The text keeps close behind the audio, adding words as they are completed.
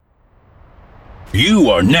You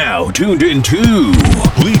are now tuned into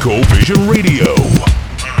Glico Vision Radio.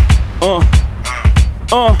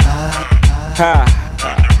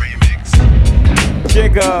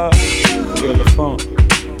 Jigga, feel the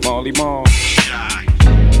funk, Molly Mall.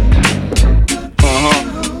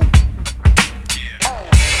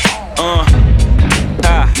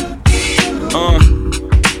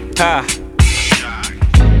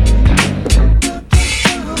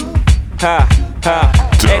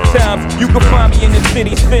 At times, you can find me in the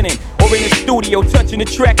city spinning, or in the studio touching the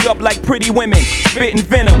track up like pretty women, spitting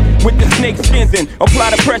venom with the snake skins in.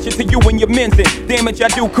 Apply the pressure to you and your men's in. Damage I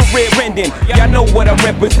do, career ending. Y'all know what I'm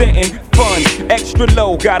representing. Fun, extra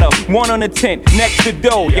low, got a 1 on the 10 next to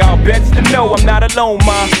dough. Y'all bets to know I'm not alone,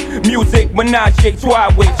 ma. Music, menage, twi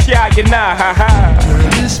with Shy and I, ha ha.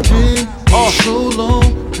 Girl, it's been so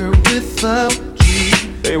long, girl, without you.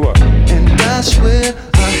 Say what? And I swear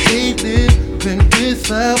I hate living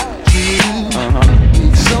without you.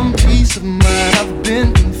 Need some peace of mind, I've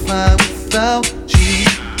been fine without you.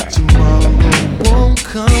 Tomorrow won't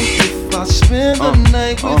come if I spend the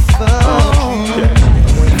night without you.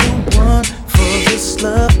 You're the one for this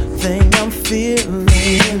love thing I'm feeling,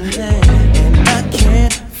 and I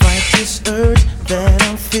can't fight this urge that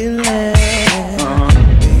I'm feeling.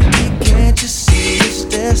 Baby, can't you see this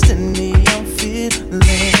destiny I'm feeling?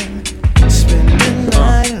 Spend the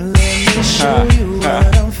night and let me show you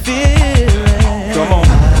what I'm feeling. Come on. I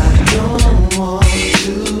don't want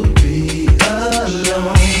to be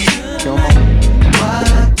alone. Come on. Why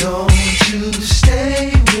don't you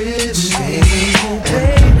stay with me?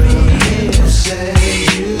 Baby, you say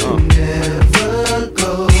you never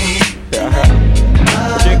go.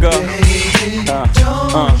 Jigga.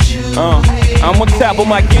 Don't you I'm on top of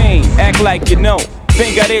my game, act like you know.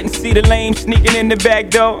 Think I didn't see the lame sneaking in the back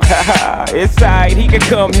door? Haha, it's alright, he can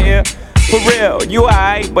come here. For real, you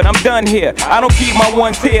alright, but I'm done here. I don't keep my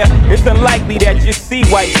ones here. It's unlikely that you see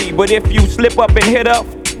white me, but if you slip up and hit up,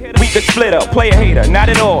 we could split up. Play a hater, not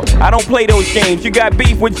at all. I don't play those games. You got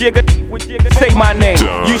beef with Jigga? Say my name.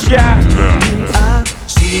 You shy? I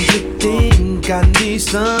seem to think I need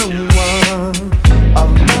someone of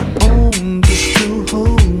my own just to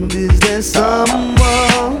hold. Is there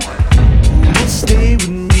someone who will stay with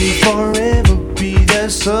me forever? Be there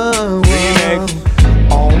someone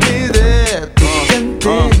only there thick and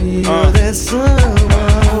thin. You're that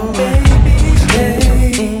someone, baby,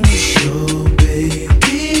 stay. So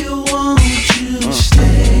baby, won't you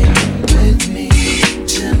stay with me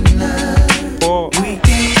tonight? We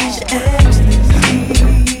can reach ecstasy.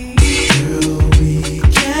 Girl, we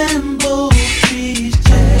can both reach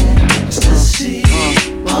ecstasy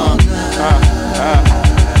all night.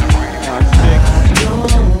 I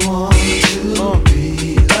don't want to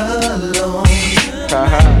be alone.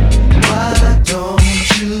 Why don't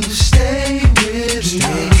you stay with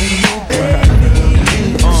me? Baby,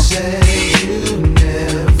 you said you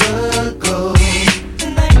never go.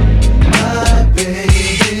 My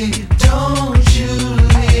baby, don't you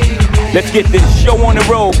leave me. Let's get this show on the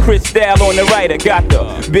road. Cristal on the right. I got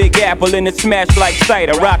the Big Apple in the smash like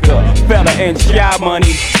cider. Rocker, fella and Shy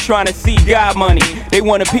Money. Trying to see God money. They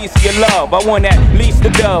want a piece of your love. I want at least a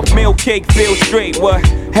dove. Milk cake, feel straight. What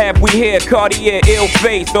have we here? Cartier, ill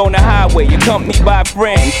face on the highway. Accompanied by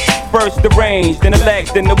friends. First the range, then the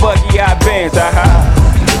legs, then the buggy I bands.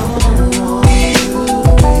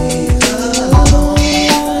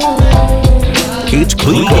 It's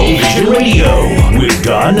Glico Vision Radio with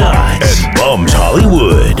Don Knotts and Bums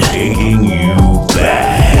Hollywood, taking you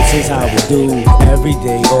back. This is how we do every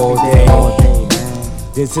day, all day.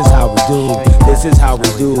 This is how we do. This is how we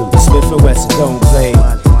do. Smith and Wesson don't play.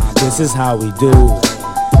 This is how we do.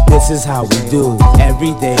 This is how we do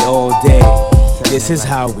every day, all day. This is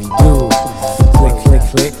how we do. Click, click,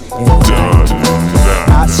 click, and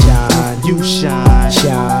I shine, You shine,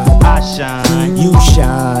 shine. I shine, You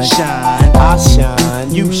shine, shine, I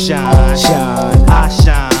shine. you shine, shine. I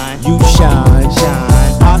shine, You shine,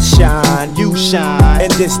 shine, I shine. you shine.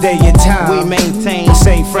 In this day and time, We maintain the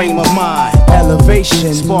same frame of mind.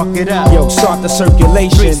 elevation. Spark it up. Yo, start the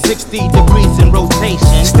circulation. 360 degrees in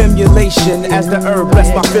rotation. Stimulation as the herb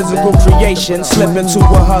bless my physical creation. Slip into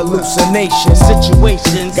a hallucination.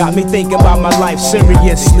 Situations. Got me thinking about my life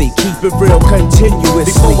seriously. Keep it real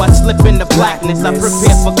continuously. Before I slip into blackness, I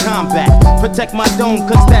prepare for combat. Protect my dome,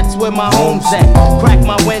 cause that's where my home's at. Crack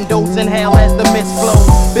my windows, inhale as the mist flows.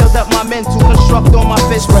 Build up my mental, construct on my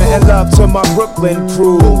fist. Spreading love to my Brooklyn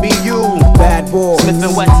crew. Be you, Bad boys. Smith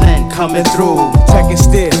and Wesson coming through. Tech and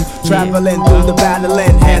still, traveling through the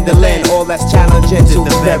battling, handling all that's challenging to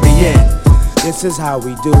the very end. This is how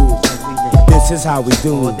we do. This is how we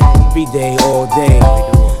do. Every day, all day.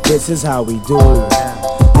 This is how we do.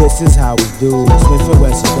 This is how we do. Smith and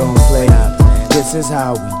Wesson don't play. This is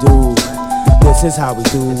how we do. This is how we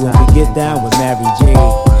do when we get down with Mary J.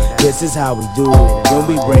 This is how we do when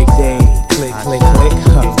we break day. Click, click,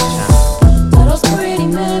 click. Those pretty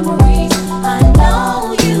memories, I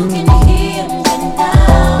know you can hear me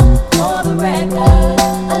now. For the record,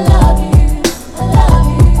 I love you, I love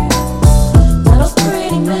you. Those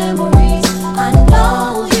pretty memories, I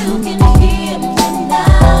know you can hear me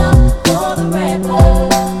now. For the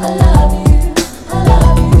record, I love you, I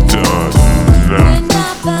love you. When I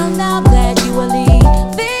found out that you were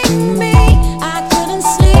leaving me, I couldn't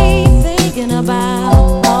sleep thinking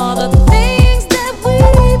about all the things that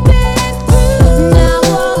we've been.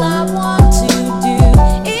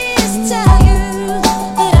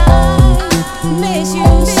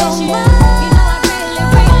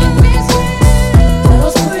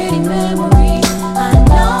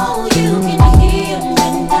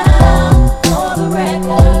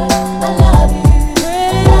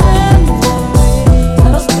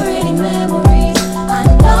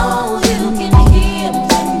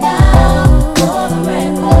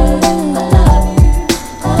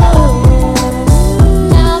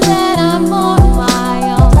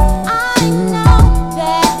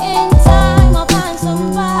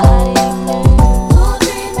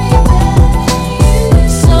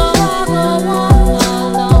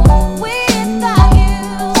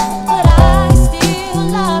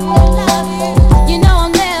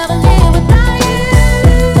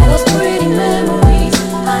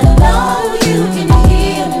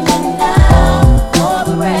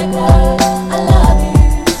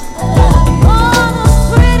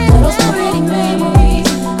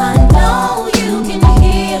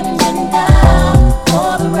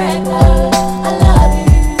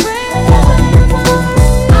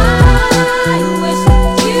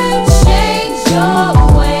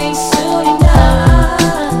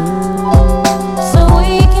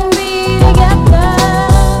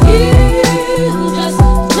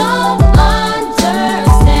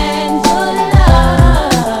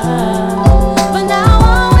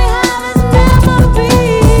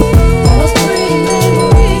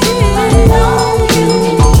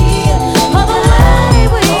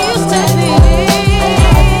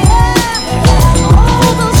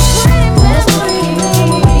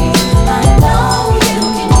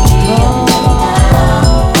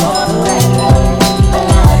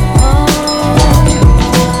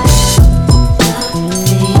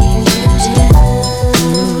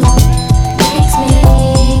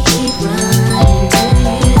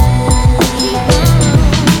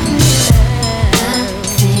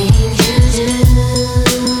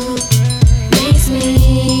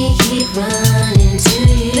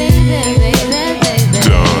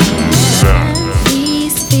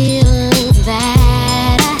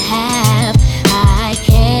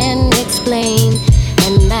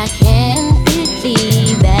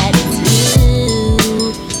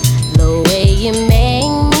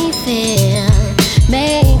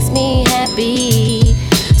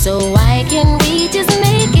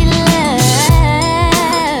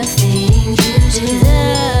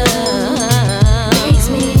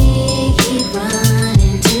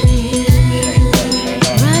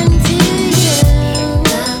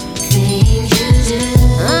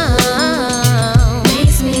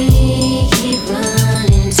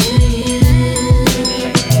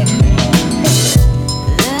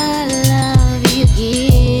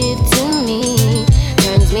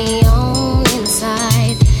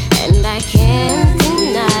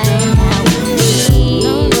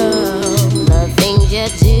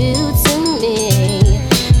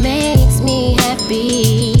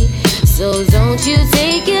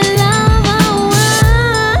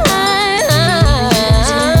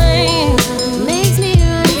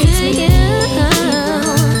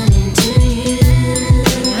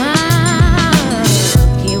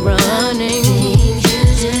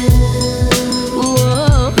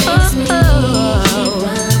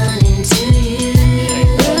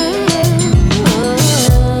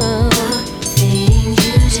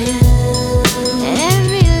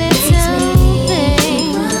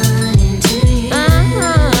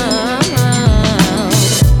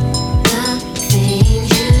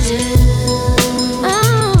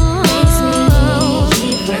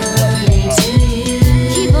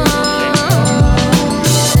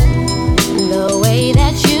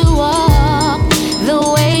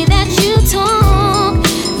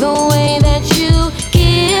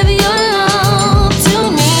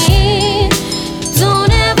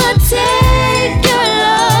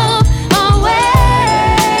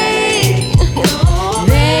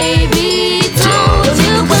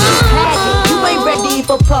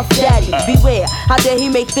 Puff Daddy, beware. How dare he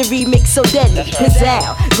make the remix so deadly? Pizzazz,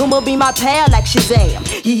 Guma be my pal like Shazam.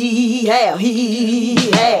 Hee.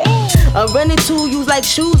 I'm running to you like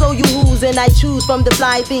shoes, oh you who's, and I choose from the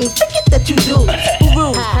fly things. Forget that you do. Who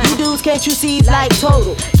rules? You dudes, can't you see like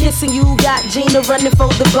total? Kissing you got Gina running for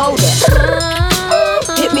the boulder.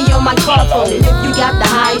 Hit me on my car phone, and if you got the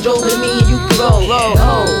hydro with me, you can roll.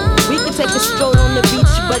 We can take a stroll on the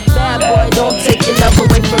beach, but bad boy, don't take your love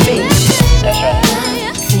away from me. That's right.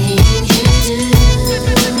 Things you do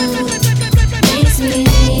makes me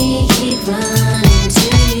keep running to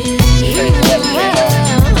you.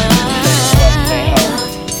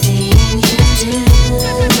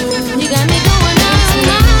 You got me going out of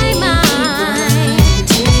my mind.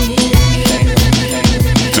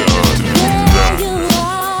 There you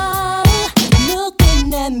are, looking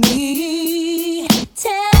at me.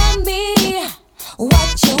 Tell me what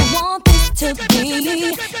you want this to be.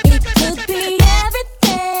 It could be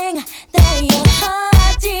everything that your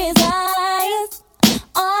heart desires.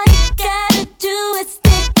 All you gotta do is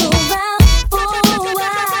stick around for a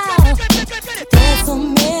while. There's so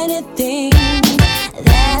many things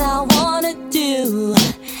that I wanna do.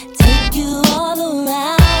 Take you all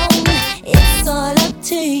around. It's all up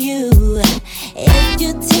to you. If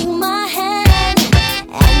you take my hand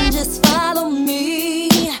and just follow me,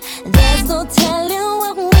 there's no telling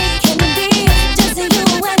what we can be. Just you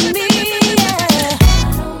and me, yeah. I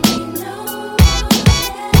don't need no one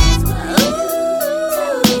else but you.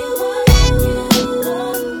 Tell me what you want me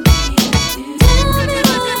to do. Tell me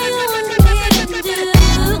what you want me to do.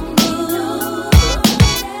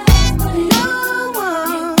 No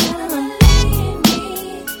one. You gotta believe me,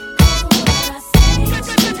 'cause what I say is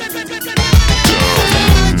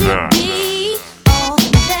true. Be all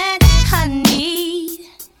that I need.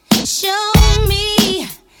 Show me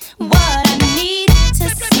what I need to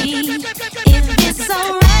see. If it's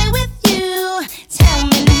alright with you, tell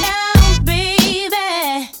me now,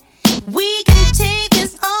 baby. We can take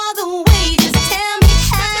this all the way. Just tell me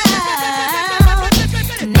how.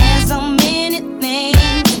 There's so many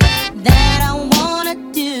things that I wanna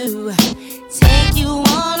do. Take you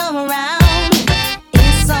all around.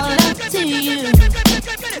 It's all up to you.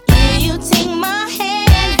 Yeah, you take my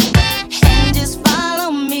hand and just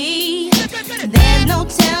follow me. There's no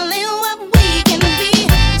telling what we can be.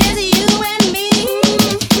 Just you and me.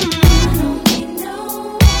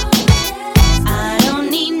 I don't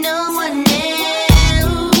need no one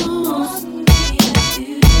else.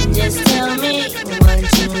 Just tell me what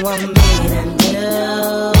you want me to do.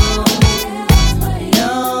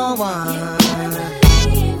 No one.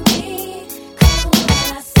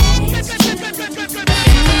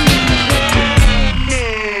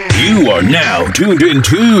 You are now tuned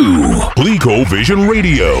into ColecoVision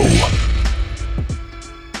Radio.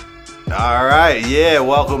 Alright, yeah,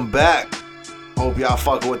 welcome back. Hope y'all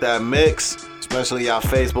fucking with that mix. Especially y'all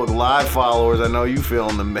Facebook Live followers. I know you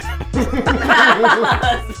feeling the mix.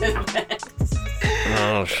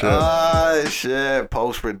 Oh, shit. Shit.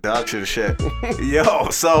 Post-production shit. Yo,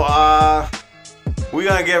 so, we're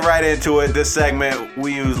gonna get right into it. This segment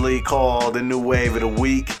we usually call the New Wave of the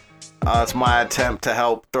Week. It's my attempt to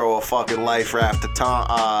help throw a fucking life raft to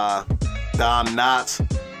Don Knotts,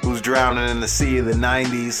 who's drowning in the sea of the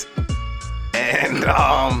 90s. And,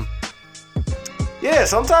 yeah,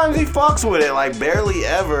 sometimes he fucks with it, like barely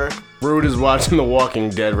ever. Rude is watching The Walking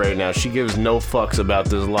Dead right now. She gives no fucks about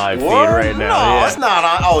this live feed What? right now. No, Yeah. it's not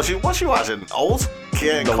on. Oh, what's she watching? Old?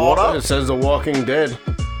 Getting caught up? It says The Walking Dead.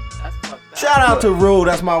 Shout out to Rue,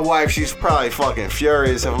 that's my wife. She's probably fucking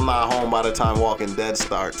furious if I'm not home by the time Walking Dead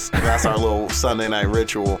starts. That's our little Sunday night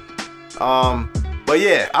ritual. But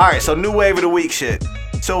yeah, alright, so New Wave of the Week shit.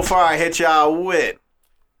 So far I hit y'all with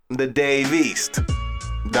the Dave East.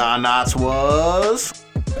 Don Knotts was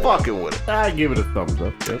fucking with it. I give it a thumbs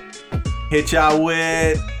up. Yep. Hit y'all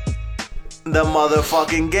with the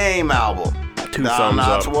motherfucking Game album. Two Don thumbs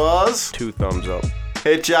Knotts up. was. 2 thumbs up.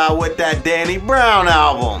 Hit y'all with that Danny Brown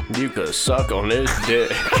album. You could suck on this dick.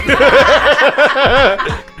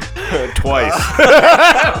 Twice.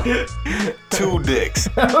 2 dicks.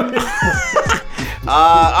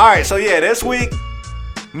 Alright, so yeah, this week,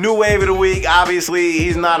 New Wave of the Week. Obviously,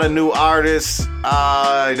 he's not a new artist. He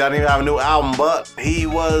doesn't even have a new album, but he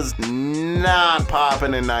was not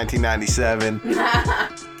popping in 1997.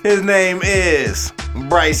 His name is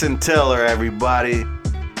Bryson Tiller, everybody.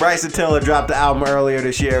 Bryson Tiller dropped the album earlier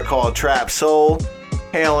this year called Trap Soul,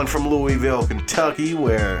 hailing from Louisville, Kentucky,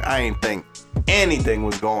 where I ain't think anything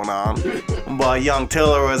was going on. But young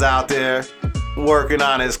Tiller was out there working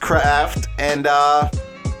on his craft, and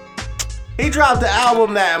he dropped the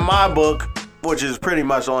album that in my book which is pretty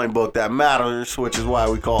much the only book that matters, which is why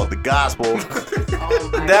we call it the gospel,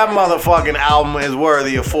 that motherfucking album is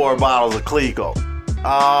worthy of 4 bottles of Clico.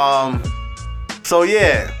 So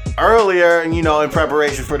yeah, earlier, you know, in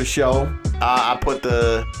preparation for the show, I put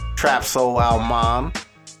the Trap Soul album on.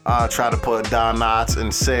 Tried to put Don Knotts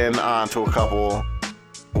and Sin onto a couple,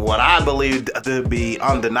 what I believe to be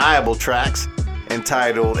undeniable tracks,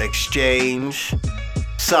 entitled Exchange,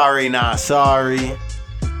 Sorry Not Sorry,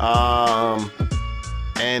 and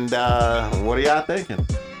what are y'all thinking?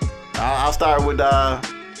 I'll start with Don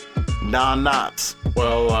Knotts.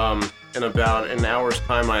 Well, in about an hour's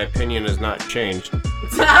time, my opinion has not changed.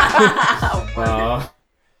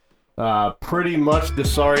 Pretty much the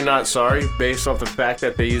Sorry Not Sorry, based off the fact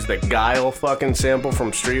that they used the Guile fucking sample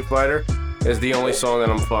from Street Fighter, is the only song that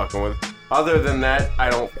I'm fucking with. Other than that, I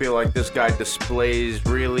don't feel like this guy displays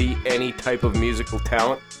really any type of musical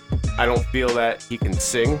talent. I don't feel that he can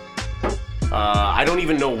sing. I don't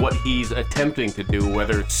even know what he's attempting to do,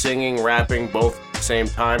 whether it's singing, rapping, both at the same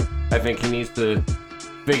time. I think he needs to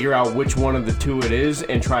figure out which one of the two it is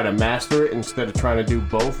and try to master it instead of trying to do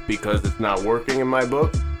both, because it's not working in my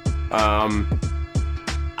book. I'm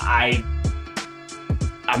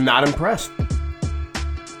not impressed.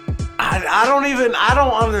 I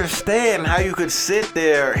don't understand how you could sit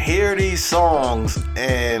there, hear these songs,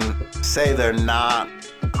 and say they're not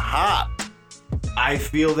hot. I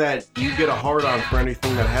feel that you get a hard on for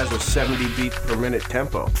anything that has a 70 beats per minute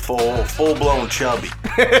tempo. Full blown chubby.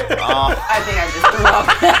 I think I just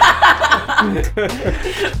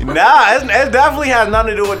threw up. Nah, it definitely has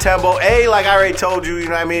nothing to do with tempo. Like I already told you, you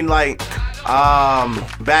know what I mean? Like,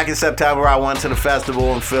 back in September, I went to the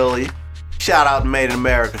festival in Philly. Shout out to Made in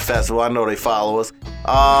America Festival. I know they follow us.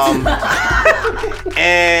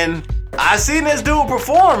 And I seen this dude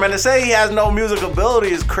perform, and to say he has no music ability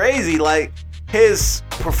is crazy. Like, his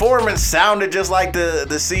performance sounded just like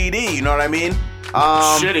the CD, you know what I mean?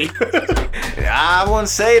 Shitty. I wouldn't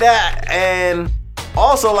say that. And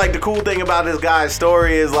also, like, the cool thing about this guy's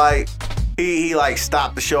story is, like, he like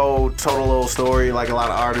stopped the show, told a little story like a lot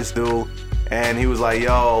of artists do. And he was like,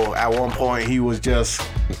 yo, at one point he was just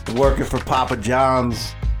working for Papa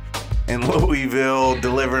John's in Louisville,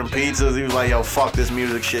 delivering pizzas. He was like, yo, fuck this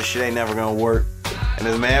music shit ain't never gonna work. And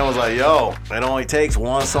his man was like, yo, it only takes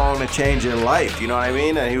one song to change your life, you know what I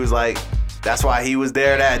mean? And he was like, that's why he was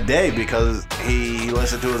there that day, because he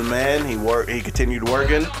listened to his man, he continued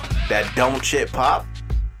working, that don't shit pop,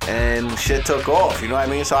 and shit took off, you know what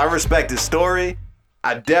I mean? So I respect his story.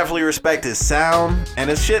 I definitely respect his sound, and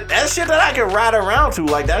it's shit. That's shit that I can ride around to.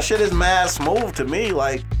 Like, that shit is mad smooth to me.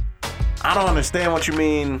 Like, I don't understand what you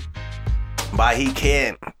mean by he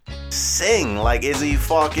can't sing. Like, is he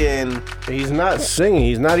fucking... He's not singing.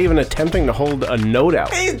 He's not even attempting to hold a note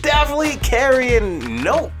out. He's definitely carrying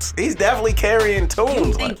notes. He's definitely carrying tunes.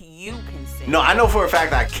 You think you can sing? No, I know for a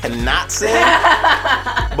fact I cannot sing.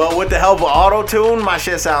 But with the help of auto-tune, my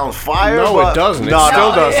shit sounds fire. No, but it doesn't. No, It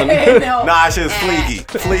still doesn't. No. Nah, shit's fleeky.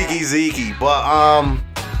 Fleeky zeeky. But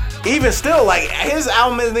even still, like, his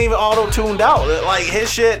album isn't even auto-tuned out. Like,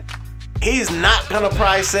 his shit, he's not gonna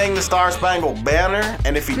probably sing the Star Spangled Banner.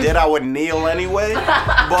 And if he did, I would kneel anyway.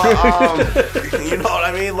 But you know what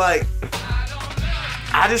I mean? Like,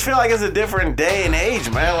 I just feel like it's a different day and age,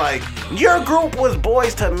 man. Like, your group was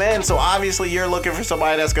Boys to Men, so obviously you're looking for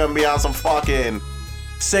somebody that's gonna be on some fucking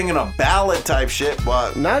singing a ballad type shit,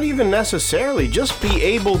 but Not even necessarily. Just be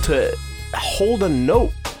able to hold a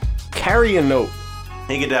note, carry a note,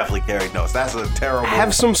 he could definitely carry notes. That's a terrible...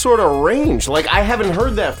 have some sort of range. Like, I haven't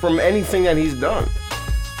heard that from anything that he's done.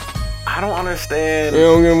 I don't understand. You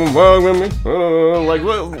don't give a fuck with me. Like,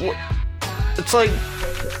 what? It's like,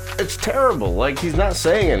 it's terrible. Like, he's not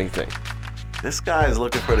saying anything. This guy is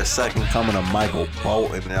looking for the second coming of Michael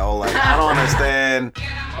Bolton, yo. Like, I don't understand.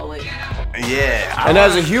 Oh, wait. Yeah. And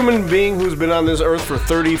as a human being who's been on this earth for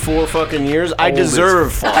 34 fucking years, I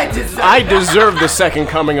deserve the second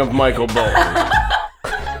coming of Michael Bolton.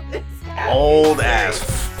 Old as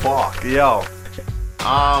fuck, yo.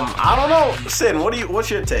 I don't know, Sin.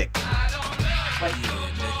 What's your take? Like,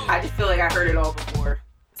 I just feel like I heard it all before.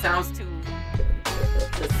 Sounds too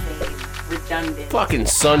the same, redundant. Fucking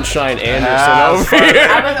Sunshine Anderson over here.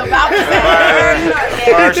 I was about to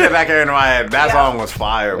say First shit back here in my head. That song was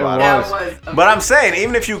fire, by the way. That was amazing. But I'm saying,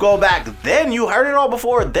 even if you go back then, you heard it all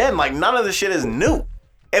before then. Like, none of the shit is new.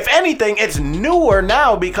 If anything, it's newer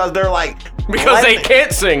now because they're like... Because they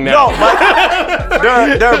can't sing now. No,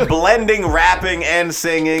 but they're blending rapping and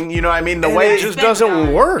singing. You know what I mean? The way it just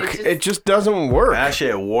doesn't work. It just doesn't work. that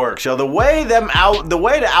shit works. So the way the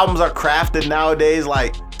albums are crafted nowadays,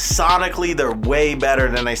 like sonically, they're way better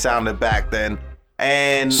than they sounded back then.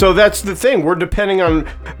 And So that's the thing. We're depending on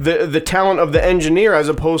the talent of the engineer as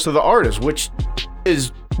opposed to the artist, which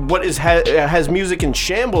is what has music in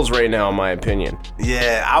shambles right now, in my opinion.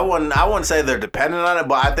 yeah, I wouldn't say they're dependent on it,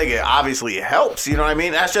 but I think it obviously helps. You know what I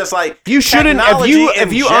mean? That's just like You shouldn't. technology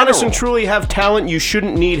If you in honest and general. truly have talent, you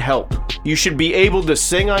shouldn't need help. You should be able to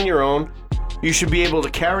sing on your own. You should be able to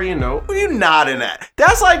carry a note. What are you nodding at?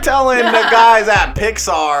 That's like telling the guys at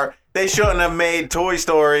Pixar they shouldn't have made Toy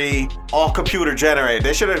Story all computer generated.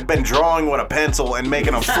 They should have been drawing with a pencil and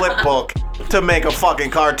making a flip book to make a fucking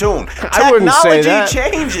cartoon. I wouldn't say that.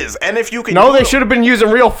 Technology changes, and if you can, No, they should have been using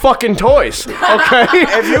real fucking toys. Okay.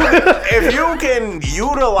 if you can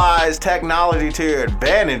utilize technology to your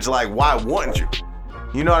advantage, like why wouldn't you?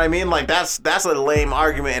 You know what I mean? Like that's a lame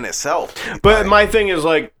argument in itself. But Like, my thing is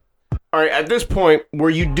like, all right, at this point where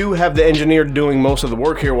you do have the engineer doing most of the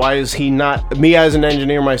work here, why is he not, me as an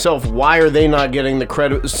engineer myself, why are they not getting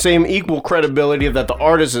the same equal credibility that the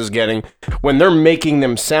artist is getting when they're making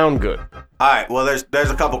them sound good? all right, well there's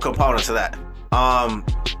a couple components to that.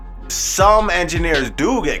 Some engineers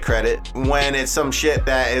do get credit when it's some shit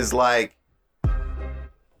that is like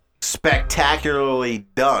spectacularly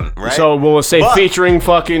done, right? So we'll say But- featuring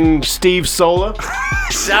fucking Steve Sola.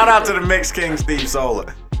 Shout out to the Mix King Steve Sola.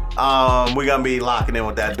 We're gonna be locking in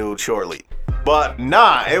with that dude shortly. But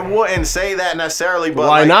nah, it wouldn't say that necessarily. But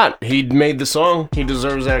Why like, not? He made the song. He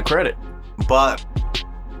deserves that credit. But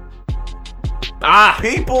Ah,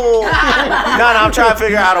 people, no, I'm trying to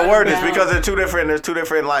figure out how to word this because there's two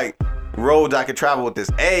different like roads I could travel with this.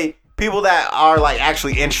 People that are like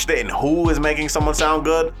actually interested in who is making someone sound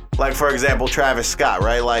good. Like for example, Travis Scott,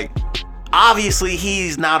 right? Like obviously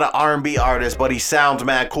he's not an R&B artist, but he sounds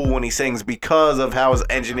mad cool when he sings because of how his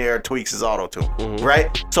engineer tweaks his auto-tune,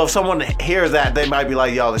 right? So if someone hears that, they might be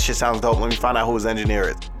like, yo, this shit sounds dope. Let me find out who his engineer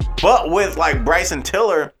is. But with like Bryson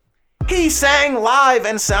Tiller, he sang live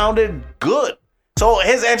and sounded good. So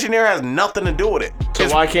his engineer has nothing to do with it. so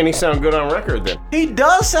why can't he sound good on record then? He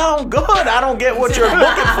does sound good. I don't get what you're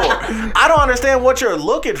looking for. I don't understand what you're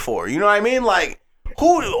looking for. You know what I mean? Like,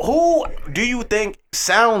 who do you think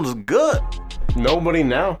sounds good? Nobody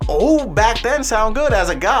now. Who back then sound good as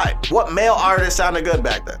a guy? What male artist sounded good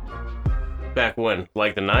back then? Back when?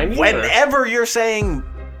 Like the 90s? Whenever you're saying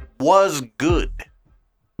was good,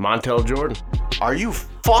 Montel Jordan. are you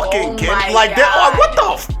fucking Oh kidding? my Like that? God. What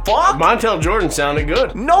the fuck? Montel Jordan sounded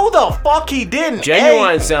good. No, the fuck he didn't.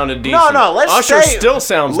 Genuine A, sounded decent. No, let's Usher stay. still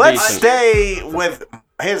sounds Let's decent. stay with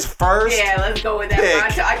his first. Yeah, let's go with that. pick,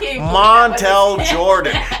 Montel. I can't even believe that Montel was-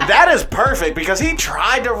 Jordan. That is perfect because he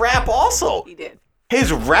tried to rap also. He did.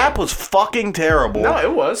 His rap was fucking terrible. No, it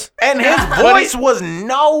was. And his voice was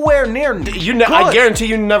nowhere near I good. guarantee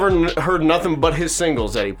you never heard nothing but his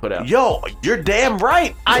singles that he put out. Yo, you're damn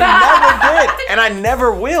right. I never did, and I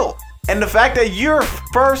never will. And the fact that your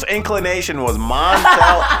first inclination was Montel. No,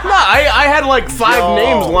 I had like 5 Yo.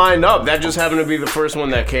 names lined up. That just happened to be the first one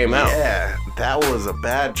that came out. Yeah, that was a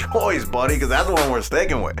bad choice, buddy, because that's the one we're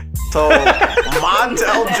sticking with. So,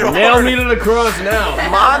 Montel Jordan. Nail me to the cross now.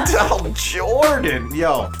 Montel Jordan.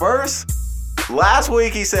 Yo, first, last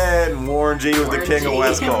week he said Warren G was the king of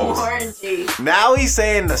West Coast. Warren G. Now he's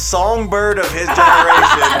saying the songbird of his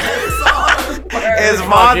generation is Fucking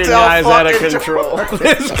Montel guy's out of fucking control. Jordan.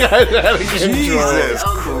 This guy's out of control. Jesus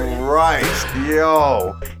Christ.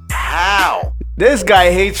 Yo, how? This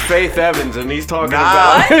guy hates Faith Evans, and he's talking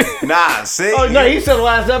about. Nah, see. Oh no, he said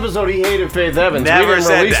last episode he hated Faith Evans. Never we didn't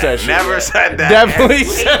said release that. shit Never yet. said that. Definitely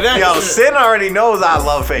said that. Yo, shit. Sin already knows I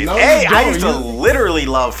love Faith. No, A, you I don't. used to literally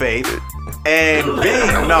love Faith. And B,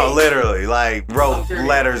 no, literally, like, wrote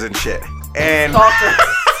letters and shit. And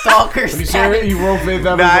Stalkers. You serious? You wrote Faith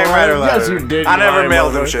Evans? Nah, I ain't on write her it? letter. Yes, you did. I you never lying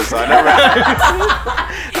mailed them motherfucker. shit, so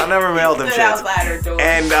I never mailed them Stood shit. outside her door.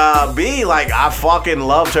 And B, like, I fucking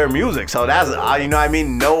loved her music, so that's, you know what I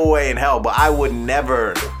mean? No way in hell, but I would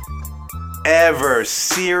never, ever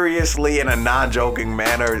seriously, in a non-joking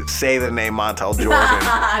manner, say the name Montel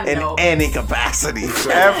Jordan in No. any capacity,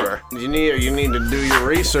 ever. You need to do your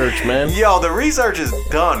research, man. Yo, the research is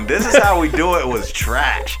done. This is how we do it. Was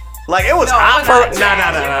trash. Like it was No, hot it was for not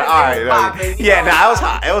no. trash. All It was right, popping. You yeah, know, it was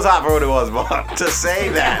hot. It was hot for what it was, but to say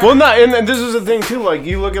that. Well, no, and this is the thing too. Like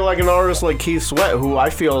you look at like an artist like Keith Sweat, who I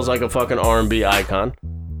feel is like a fucking R&B icon.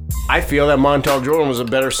 I feel that Montel Jordan was a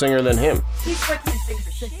better singer than him. He's what he sings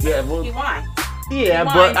for shit. Yeah, well- He whines. Yeah,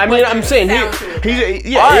 Mine, but I mean, but I'm there's saying sound to it. he's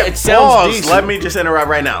yeah, All right, it sounds pause. decent. Let me just interrupt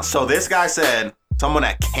right now. So this guy said someone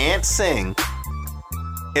that can't sing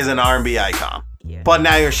is an R&B icon. Yeah. But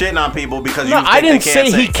now you're shitting on people because you No, think I didn't they can't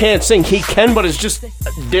say sing. he can't sing. He can, but it's just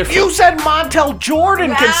different. You said Montel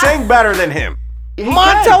Jordan can Nah. sing better than him.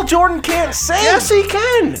 Montel Jordan can't sing. Yes, he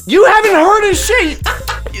can. You haven't heard his shit.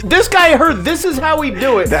 This guy heard "This Is How We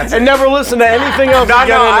Do It" and never listened to anything else. No,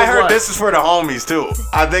 again in I his heard life. "This Is for the Homies" too.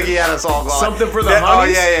 I think he had a song called Something for the Oh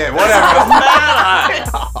Honeys? yeah,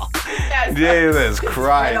 whatever. Jesus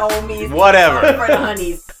Christ. Homies. Whatever. For the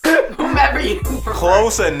honeys. Whomever you prefer.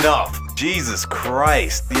 Close enough. Jesus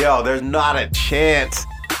Christ. Yo, there's not a chance.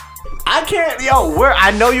 I can't,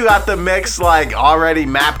 I know you got the mix like already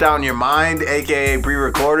mapped out in your mind, aka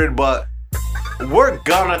pre-recorded, but we're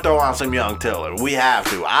gonna throw on some Young Tiller. We have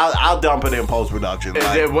to. I'll dump it in post-production.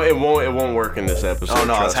 Like, It won't work in this episode. oh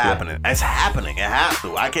no, it's trust me. happening. It's happening. It has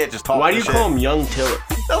to. I can't just talk. Why do you shit. call him Young Tiller?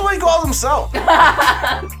 That's what he calls himself.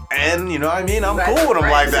 And you know what I mean? I'm guys cool with him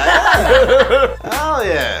are like friends. that. Yeah. Hell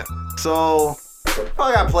yeah. So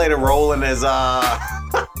I got played a role in his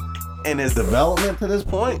in his development to this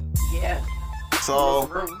point. Yeah. So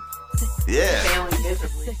Room. yeah. Failing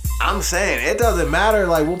miserably. I'm saying it doesn't matter.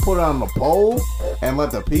 Like we'll put it on the poll and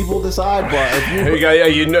let the people decide. But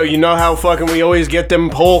if you You know how fucking we always get them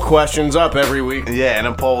poll questions up every week. yeah, and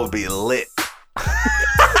the poll will be lit.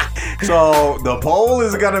 So the poll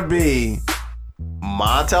is gonna be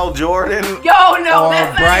Montel Jordan Yo, no, or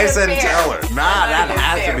that's not Bryson even fair. Tiller. Nah, that That's not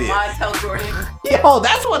has even to be fair. it. Montel Jordan. Yo,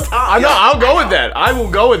 that's what Tom. I know. I'll go with that. I will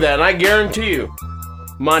go with that, and I guarantee you,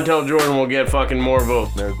 Montel Jordan will get fucking more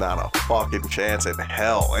votes. There's not a fucking chance in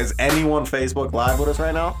hell. Is anyone Facebook Live with us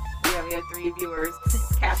right now? Yeah, we have 3 viewers.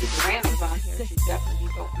 Kathy Durant was on here. She'd definitely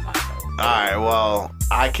be voting Montel. Alright, well,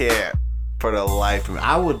 I can't for the life of me.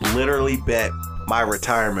 I would literally bet my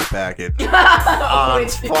retirement package on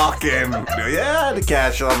fucking the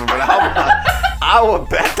cash on me, but I would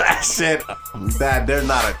bet that shit that there's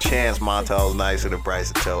not a chance Montel's nicer than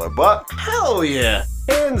Bryson Tiller. But Hell yeah.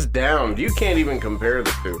 Hands down. You can't even compare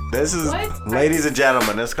the two. this is, What? ladies and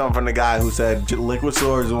gentlemen, this comes from the guy who said Liquid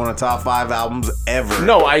Swords is one of the top 5 albums ever.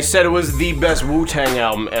 No, I said it was the best Wu-Tang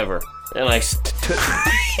album ever. And I...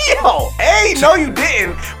 Yo, hey, no, you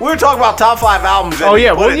didn't. We were talking about top 5 albums. And Oh, you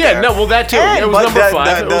yeah, put well, it yeah, there. no, well, that too. It was but number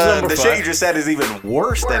 5. It was number the 5. shit you just said is even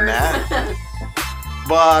worse than that.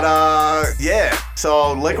 But, yeah.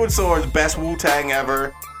 So, Liquid Swords, best Wu-Tang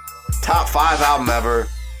ever. Top 5 album ever.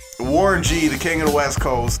 Warren G, the king of the West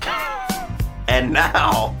Coast. And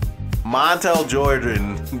now, Montel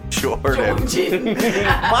Jordan.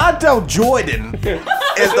 Montel Jordan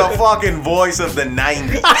is the fucking voice of the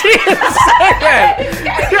 90s.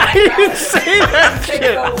 I didn't say that shit.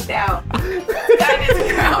 Goes down. That is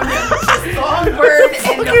grounded. Songbird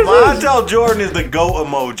and the Montel Jordan is the goat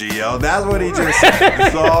emoji, yo. That's what he just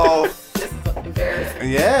said. So, This is embarrassing.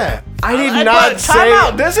 yeah. I did But not time say...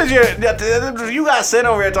 out. This is you got sitting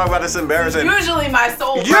over here talking about this embarrassing. Usually my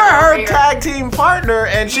soul. You're her tag team partner,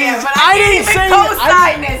 and she's. Yeah, but I I didn't didn't say- even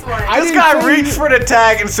co-sign this one. I This didn't guy say- reached for the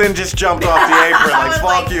tag and then just jumped off the apron. I Like, was fuck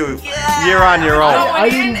like, you. yeah. You're on your own. I I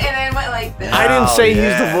went in didn't- and then went like this. I didn't Oh, say he's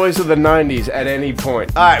yeah. the voice of the 90s at any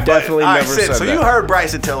point. All right, Definitely all right, never Sid, said so that. you heard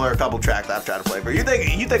Bryson Tiller a couple tracks I've tried to play for. You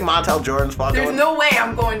think Montel Jordan's fucking There's with no way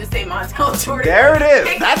I'm going to say Montel Jordan. There it is.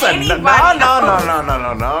 Pick That's a anybody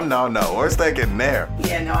no. We're sticking there.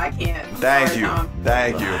 Yeah, no, I can't. Thank Sorry, you. Tom.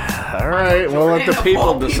 Thank you. All right, well, let the Jordan, people of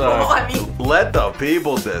all decide. I mean, Let the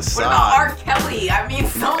people what about decide. R. Kelly? I mean,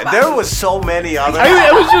 somebody. There was so many other.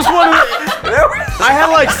 It was just one of the... There was- I had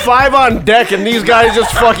like 5 on deck, and these guys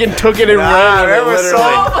just fucking took it and Nah, ran with there it, was literally.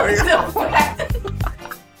 Oh, so bad.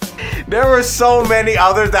 There were so many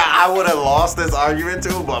others that I would have lost this argument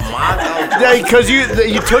to, but Montel Jordan. Yeah, because you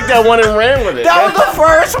took that one and ran with it. That was the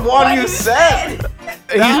first one What you you said.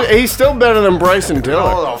 He's still better than Bryson Tiller.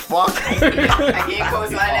 Oh, the fuck. I can't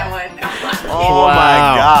co-sign that one. Oh, my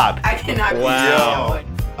Wow. God. I cannot co-sign Wow. that one.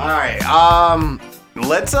 All right.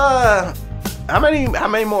 Let's, how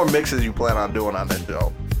many more mixes you plan on doing on this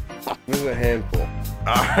show? There's a handful.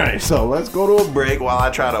 All right, so let's go to a break while I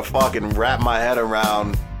try to fucking wrap my head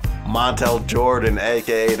around Montel Jordan,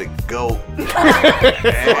 aka the GOAT.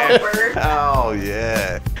 Songbird. Oh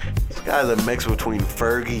yeah, this guy's a mix between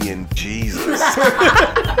Fergie and Jesus.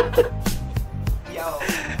 Yo.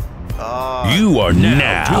 You are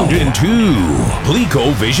now tuned into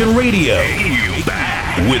ColecoVision Radio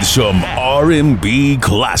with some R&B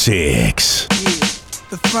classics.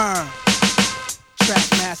 The Firm,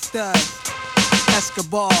 Trackmasters,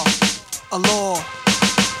 Escobar, Allure,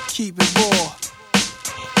 Keep It Raw.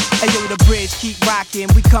 Ayo, the bridge keep rocking.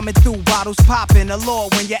 We coming through, bottles popping. The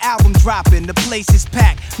Lord when your album dropping. The place is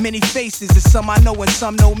packed, many faces. And some I know and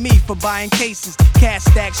some know me for buying cases. Cash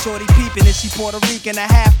stack, shorty peeping. Is she Puerto Rican or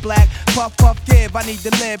half black? Puff, puff, give. I need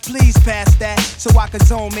to live, please pass that. So I can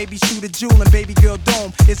zone, maybe shoot a jewel and baby girl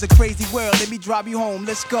dome. It's a crazy world, let me drive you home,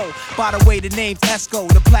 let's go. By the way, the name's Esco.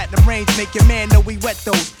 The platinum range make your man know we wet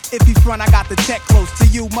those. If he front, I got the tech close. To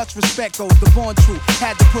you, much respect goes. The born true,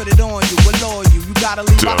 had to put it on you. Allure you, you gotta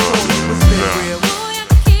leave my for you. It's been real.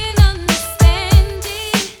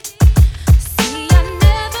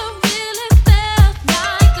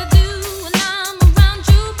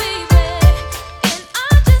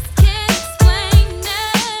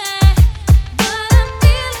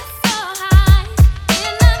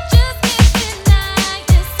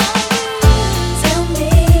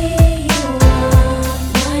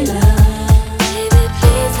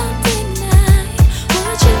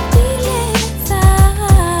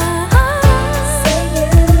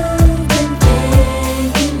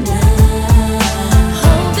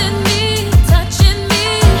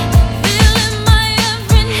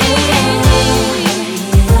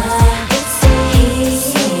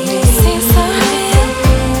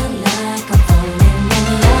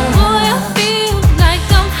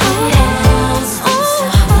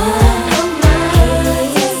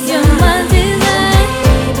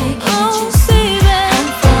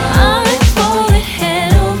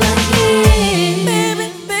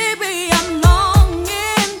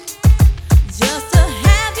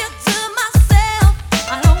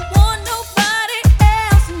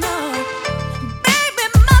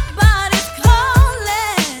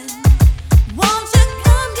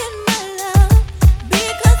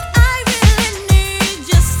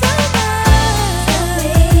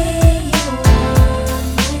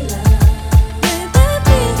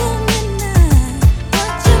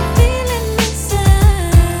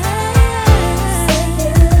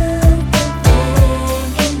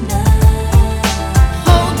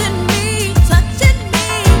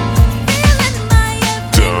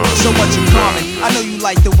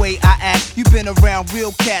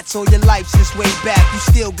 Real cats all your life since way back. You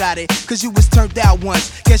still got it, cause you was turned out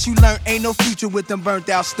once. Guess you learned ain't no future with them burnt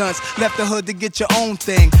out stunts. Left the hood to get your own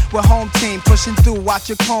thing. With home team pushing through, watch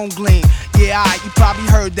your cone gleam. Yeah, you probably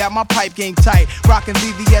heard that my pipe game tight. Rockin'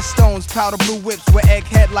 VVS Stones, powder blue whips with egg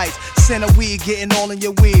headlights. Center weed getting all in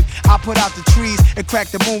your weave. I put out the trees and crack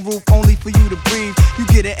the moonroof only for you to breathe. You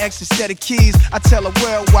get an extra set of keys. I tell the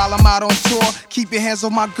world while I'm out on tour, keep your hands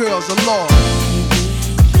on my girls, the Lord.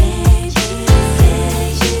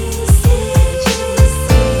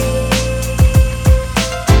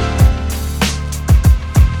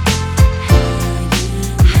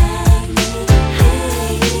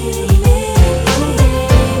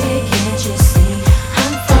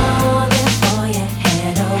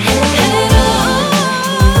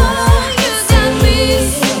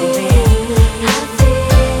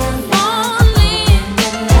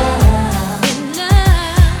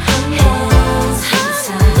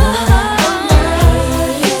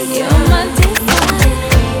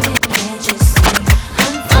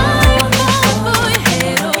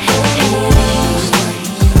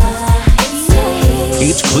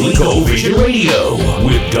 Clico Vision Radio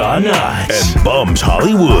with Don Knotts and Bums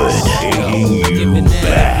Hollywood, taking you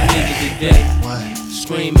back.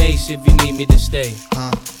 Scream Ace if you need me to stay.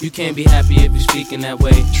 You can't be happy if you're speaking that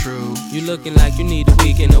way. True. You looking like you need a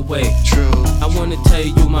weekend away. True. I wanna tell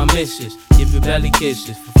you my missus. Give your belly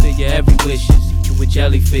kisses, fulfill your every wishes. You with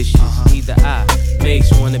jellyfishes. Either I,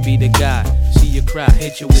 Mace, wanna be the guy. See you cry,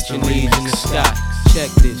 hit you with your knees in the sky. Check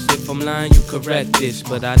this, if I'm lying, you correct this.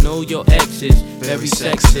 But I know your ex is very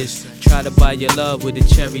sexist. Try to buy your love with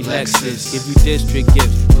a cherry Lexus. Give you district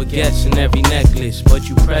gifts, baguettes in every necklace. But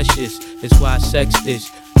you precious, it's why I sex this.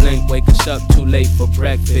 Blink, wake us up too late for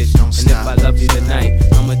breakfast. And if I love you tonight,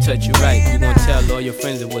 I'ma touch you right. You gon' tell all your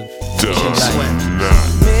friends it was like.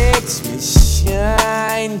 Makes me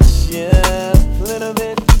shine just a little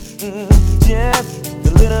bit, just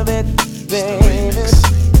a little bit, baby.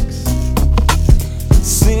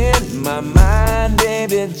 Set my mind,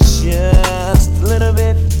 baby, just a little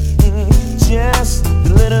bit, just a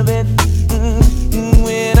little bit.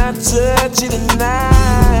 When I touch you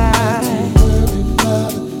tonight,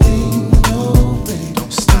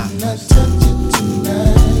 don't stop, touch you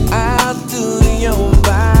tonight. I'll do your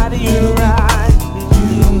body right.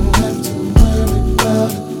 You don't have to worry about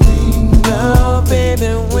a thing. No, baby,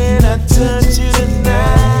 when I touch you tonight.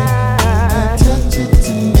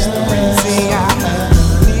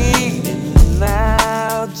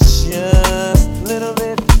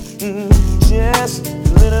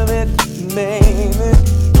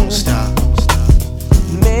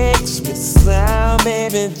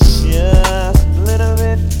 baby, just a little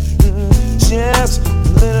bit, just a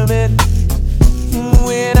little bit.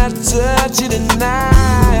 When I touch you tonight,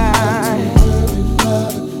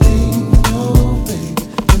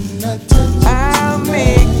 I'll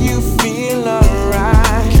make you feel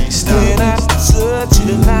alright. When I touch you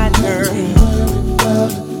tonight, girl.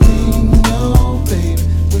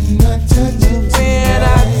 When I touch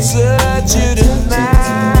you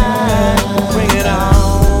tonight, bring it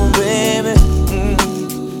on, baby.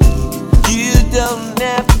 You don't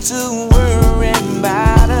have to worry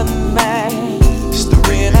about a man.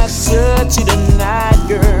 When I touch you tonight,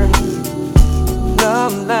 girl. No,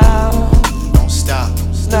 no. Don't stop.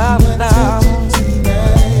 No, no.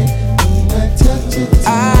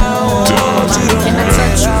 Can I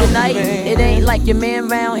touch you tonight? It ain't like your man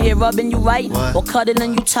round here rubbing you right or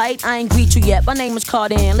cuddling you tight. I ain't greet you yet. My name is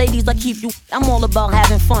Cardan. Ladies, I keep you. I'm all about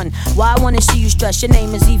having fun. Why I wanna see you stress? Your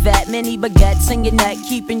name is Yvette. Many baguettes in your neck,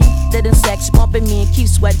 keeping you dead in sex, bumping me and keep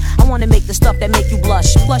sweat. I wanna make the stuff that make you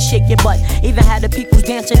blush. Plus shake your butt. Even had the peoples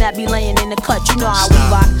dancing that be laying in the cut. You know how we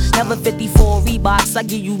rock. Never 54 Reeboks. I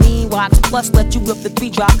give you mean rocks. Plus let you rip the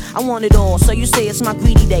 3-drop. I want it all. So you say it's my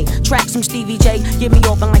greedy day. Track some Stevie J. Give me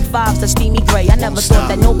open like 5s to steamy gray. I never thought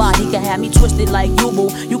that nobody could have me twisted like you,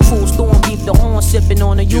 boo. You cool, storm beef, the horn sipping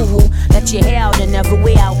on a U-Woo. Let your hair out and never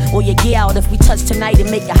wear out, or you get out. If we touch tonight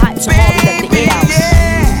and make it hot tomorrow, let the air out.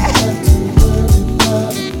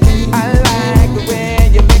 I like the way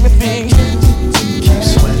you make me feel. Keep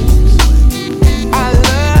sweating. I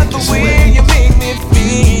love the way you make me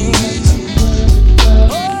feel.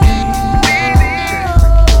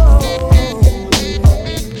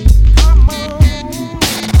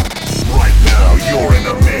 Right now, you're in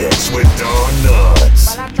the mix with Don Nuts.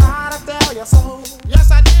 But I try to tell you so.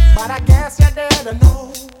 Yes, I did. But I guess you didn't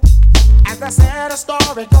know. As I said, the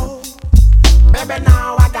story goes. Baby,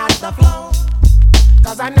 now I got the flow.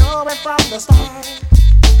 Cause I knew it from the start.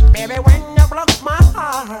 Baby, when you broke my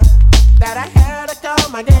heart, that I had to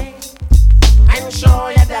come again and show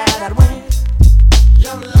you that I'd win.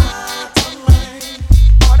 You lied to me.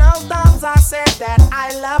 For those times I said that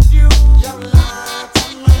I loved you. You lied to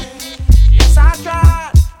me. Yes, I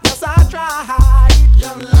tried. Yes, I tried.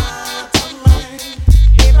 You lied to me.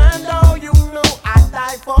 Even though you knew I'd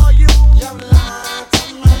die for you. You lied to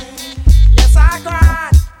me. Yes, I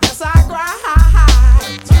cried. Yes, I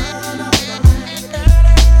cried. Turn up the rain.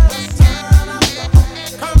 Turn up the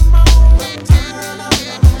rain. Come on. Turn up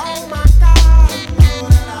the rain. Oh my God.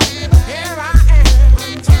 Here I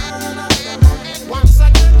am. Turn up the rain. Once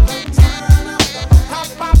again. Turn up the rain. Top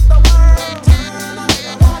of the world. Turn up the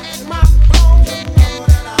rain. Watch my flow.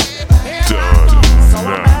 Here I go. So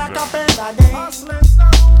I'm back up in the game.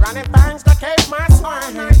 Running bangs to keep my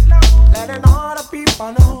swing. Letting all the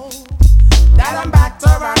people know that I'm back to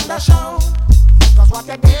run the show. Cause what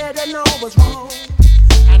you did, you know was wrong.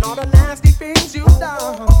 And all the nasty things you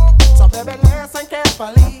done. So baby, listen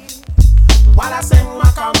carefully while I sing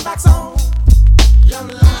my comeback song. You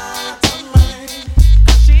lied to me.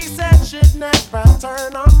 Cause she said she'd never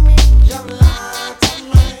turn on me. You lied to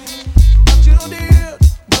me. But you did.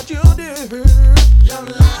 But you did. You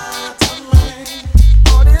lied to me.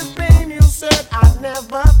 All this pain you said I'd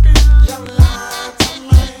never feel. You lied to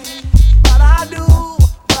me. But I do.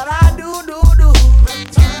 But I do.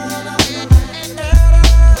 Turn up the rain.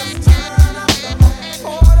 Turn up the rain.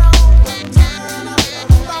 Hold on. Turn up the rain.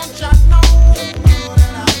 Don't you know?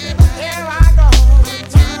 Here I go.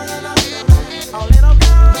 Turn up the rain. Oh little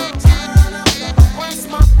girl. Turn up the rain. Where's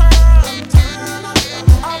my pearl? Turn up the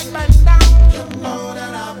rain. Up and down. You know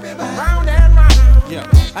that I'll be back. Round and round. Yeah,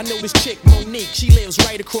 I know this chick Monique, she lives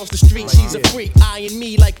right across the street. She's a freak, eyeing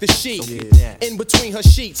me like the sheep. In between her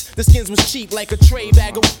sheets, the skins was cheap like a tray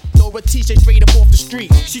bag of or a t-shirt straight up off the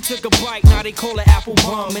street. She took a bite, now they call her apple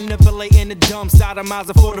bum. Manipulating the dumb side of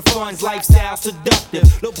miles for the funds. Lifestyle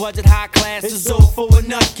seductive, low budget, high class is all for a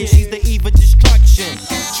nut kid. She's the eve of destruction.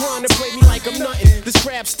 Trying to play me like I'm nothing. This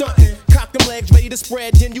crab stunting. Cock them legs ready to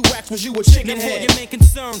spread, then you wax was you a chicken Before head. your main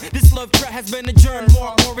concern, this love trap has been adjourned.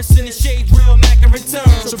 Mark Morrison and Shades, real Mac in return.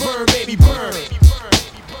 So burn, baby, burn.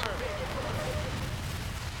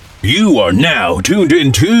 You are now tuned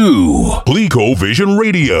into ColecoVision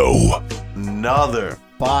Radio. Another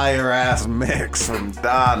fire ass mix from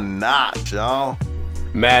Don Knotts, y'all.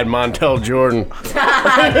 Mad Montel Jordan.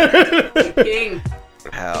 King.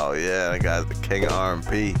 Hell yeah, that guy's the king of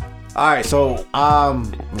R&B. All right, so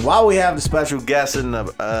while we have the special guest in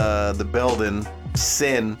the building,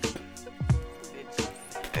 Sin,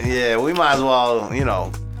 yeah, we might as well,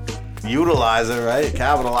 utilize it, right?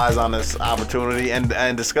 Capitalize on this opportunity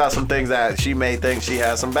and discuss some things that she may think she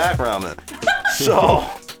has some background in. So,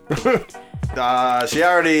 She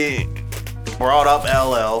already brought up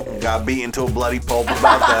LL. Got beaten to a bloody pulp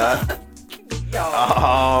about that.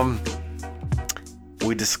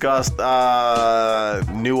 We discussed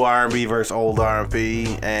new R&B versus old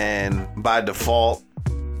R&B, and by default,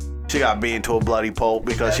 she got beaten to a bloody pulp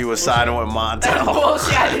because she was siding with Montel. That's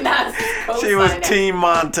bullshit. I did not. She was Team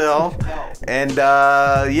Montel. And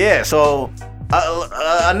so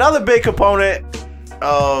another big component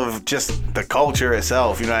of just the culture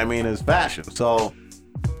itself, you know what I mean, is fashion. So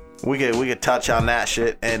we could touch on that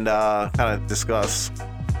shit and kind of discuss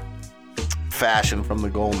fashion from the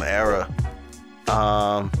golden era.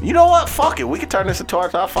 You know what? Fuck it. We could turn this into our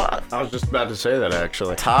top 5. I was just about to say that,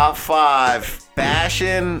 actually. Top 5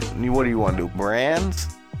 fashion. What do you want to do?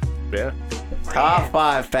 Brands? Yeah. Top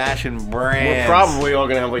 5 fashion brands. We're probably all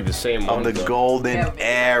gonna have like the same of the golden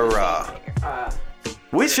era.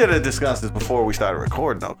 We should have discussed this before we started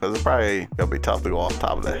recording, though, because it's probably gonna be tough to go off the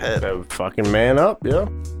top of the head. Fucking man up, yeah. All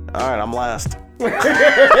right, I'm last.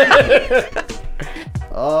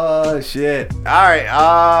 Oh shit. All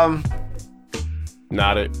right.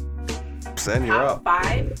 Not it. Send you up. Top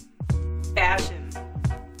 5 fashion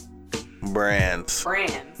brands.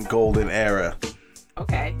 Brands. Golden era.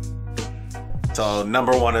 Okay. So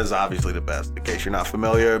number 1 is obviously the best, in case you're not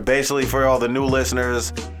familiar. Basically, for all the new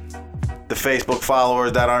listeners, the Facebook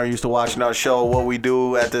followers that aren't used to watching our show, what we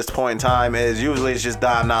do at this point in time is usually it's just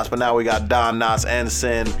Don Knotts, but now we got Don Knotts and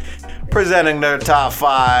Sin presenting their top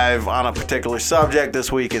 5 on a particular subject.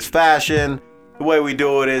 This week is fashion. The way we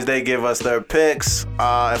do it is they give us their picks.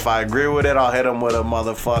 If I agree with it, I'll hit them with a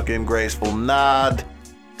motherfucking graceful nod.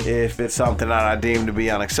 If it's something that I deem to be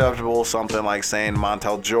unacceptable, something like saying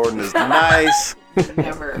Montel Jordan is nice,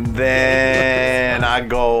 then I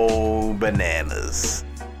go bananas.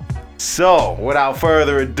 So, without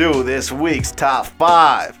further ado, this week's top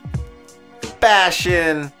 5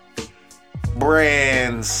 fashion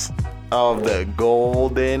brands of the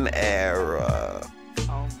golden era. Oh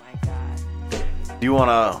my god. You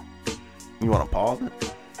wanna pause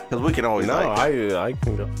it? Because we can always I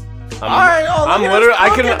can go. I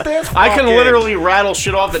can literally rattle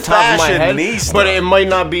shit off the top of my head, fashionista. but it might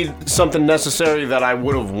not be something necessary that I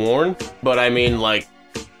would have worn. But I mean, like,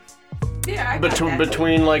 yeah,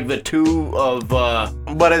 between like the two of.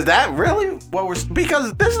 But is that really what we're?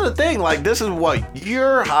 Because this is the thing. Like, this is what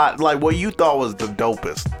you're hot. Like, what you thought was the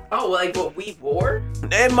dopest. Oh, like what we wore?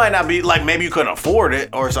 It might not be like maybe you couldn't afford it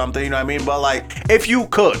or something. You know what I mean? But like, if you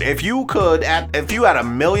had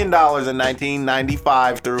 $1 million in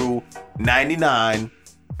 1995 through 99,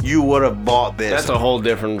 you would have bought this. That's a whole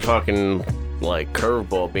different fucking like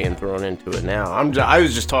curveball being thrown into it now. I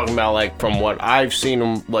was just talking about like from what I've seen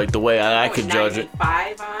them, like the way I could judge it.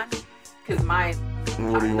 95 on, because my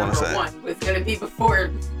what do you want to say? Number 1 was gonna be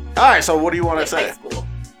before. All right, so what do you want to say? High school.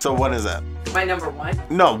 So when is that? My number 1.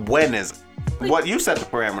 No, when is it? What you set the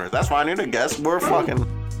parameters? That's fine. You to guess. We're fucking.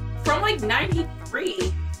 From like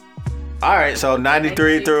 93. All right, so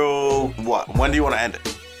 93 through what? When do you want to end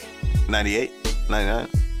it? 98, 99.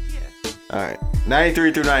 Yeah. All right,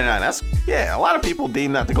 93 through 99. That's a lot of people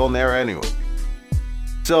deem that the golden era anyway.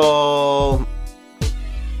 So. Just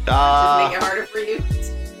make it harder for you.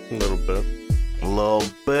 A little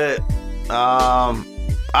bit. All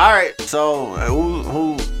right, so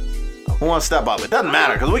who wants to step up? It doesn't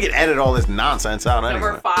matter because we can edit all this nonsense out anyway.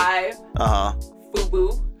 Number 5.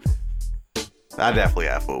 FUBU. I definitely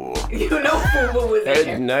have FUBU. You know FUBU was in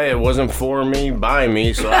there. No, it wasn't for me, by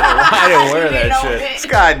me, so I didn't wear that shit. This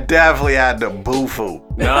guy definitely had the boo-foo.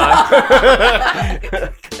 Nah.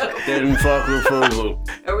 Didn't fuck with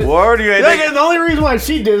FUBU. Word, you ain't think? The only reason why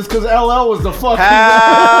she did is because LL was the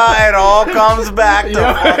fucking. It all comes back to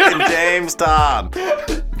fucking Jamestown.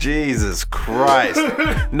 Jesus Christ.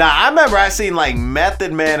 Nah, I remember I seen like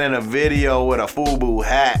Method Man in a video with a FUBU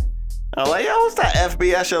hat. I was like, yo, what's that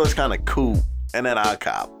FBS show? It's kind of cool. And then I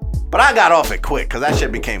cop. But I got off it quick because that shit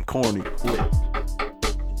became corny.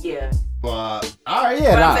 Yeah. But, all right,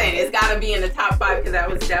 yeah. But I'm saying it's got to be in the top 5 because that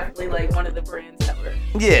was definitely like one of the brands that were.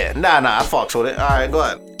 Yeah, nah, I fucks with it. All right, go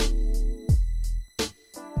ahead.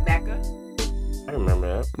 Mecca. I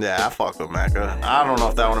remember that. Yeah, I fucked with Mecca. I don't know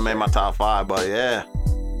if that would have made my top 5, but yeah.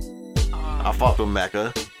 I fucked with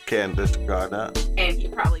Mecca. Can't disregard that. And he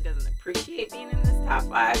probably doesn't appreciate being in this top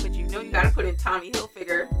 5, but you know you got to put in Tommy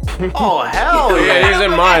Hilfiger. Oh, hell yeah. He's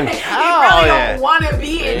in mine. Hell yeah. Don't want to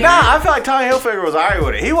be in it. Nah, I feel like Tommy Hilfiger was alright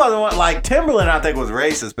with it. He wasn't one, like Timberland, I think, was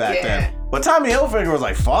racist back then. But Tommy Hilfiger was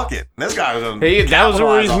like, fuck it. This guy was that was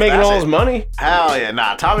where he's making all his money. Hell yeah.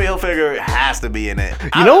 Nah, Tommy Hilfiger has to be in it.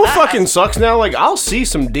 You know what fucking sucks now? Like, I'll see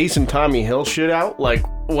some decent Tommy Hill shit out, like,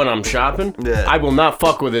 when I'm shopping. Yeah. I will not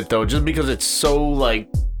fuck with it, though, just because it's so, like,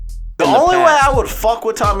 The only way I would fuck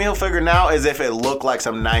with Tommy Hilfiger now is if it looked like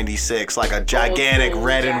some 96, like a gigantic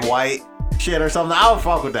red and white shit or something. I would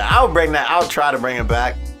fuck with that. I would bring that. I would try to bring it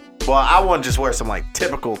back. But I wouldn't just wear some like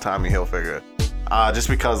typical Tommy Hilfiger. Just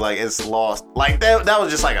because like it's lost. Like that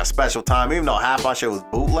was just like a special time, even though half my shit was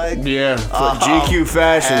bootleg. Yeah, GQ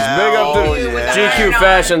Fashions. Big up to GQ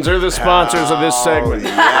Fashions. They're the sponsors of this segment.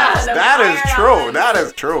 Yes, that is true. That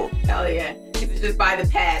is true. Hell yeah. You can just buy the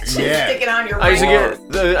patch and Yeah. stick it on your I used to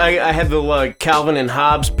ring. get. I had the Calvin and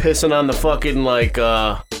Hobbes pissing on the fucking like.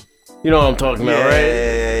 You know what I'm talking about, right?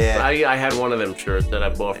 Yeah. I had one of them shirts that I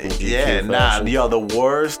bought from GQ Yeah, Fashions. yo, the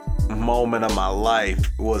worst moment of my life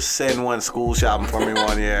was Sin went school shopping for me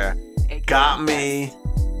one year. Got me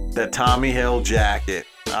the Tommy Hill jacket.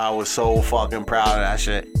 I was so fucking proud of that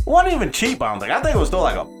shit. It wasn't even cheap, I don't think. I think it was still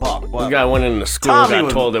like $1. The guy went into school, Tommy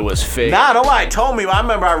got told it was fake. Nah, nobody told me. But I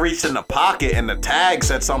remember I reached in the pocket and the tag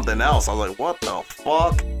said something else. I was like, what the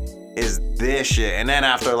fuck is this shit? And then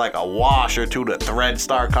after like a wash or two, the threads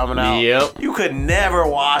start coming out. Yep. You could never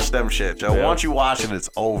wash them shit, yo. Yep. Once you wash it, it's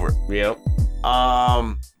over. Yep.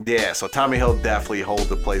 Yeah, so Tommy Hill definitely holds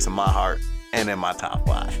a place in my heart and in my top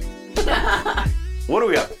 5. What are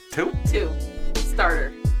we up to? 2.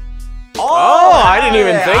 Starter. Oh, I didn't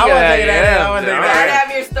even think of that. You gotta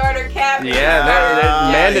have your starter cap. Yeah,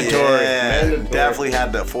 that mandatory. Yeah, Mandatory. definitely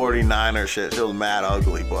had the 49er shit. It was mad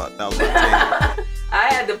ugly, but that was my team. I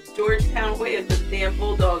had the Georgetown way with the damn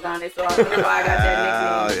bulldog on it, so I don't know why I got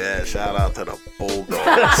that nickname. Oh yeah, shout out to the Bulldogs.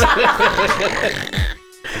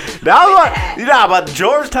 That was what, you know about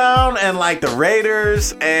Georgetown and like the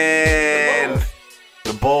Raiders and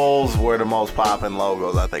the Bulls were the most popping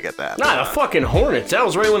logos, I think, at that. Nah, the fucking Hornets. That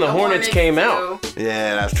was right when the Hornets came out.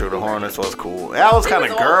 Yeah, that's true. The Hornets was cool. That was kind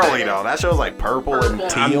of girly though. That shit was like purple and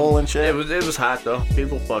teal and shit. It was hot though.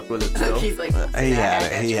 People fucked with it still. He's like, He had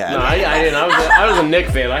it. He had No, it. I didn't. I was a Knick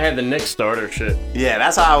fan. I had the Knick starter shit. Yeah,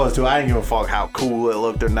 that's how I was too. I didn't give a fuck how cool it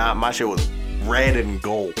looked or not. My shit was red and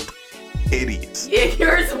gold. Hideous. Yeah,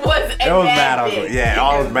 yours was It was mad big. ugly. Yeah,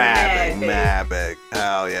 all It was was mad big. big. Mad big.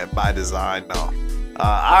 Hell yeah, by design though.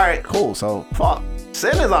 All right, cool. So, fuck.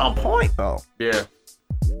 Sin is on point though. Yeah.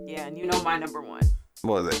 Yeah, and you know my number 1.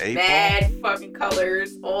 What was it, 8 Mad fucking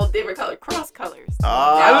colors, all different colors, cross colors.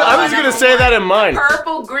 I was gonna say that in mine.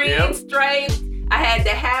 Purple, green, Yep. striped. I had the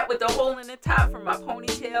hat with the hole in the top for my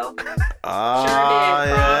ponytail. Oh, Sure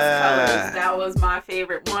did. Cross yeah. colors. That was my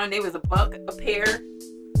favorite one. It was $1 a pair.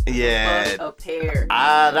 Yeah. $1 a pair.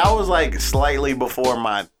 That was like slightly before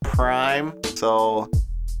my prime, so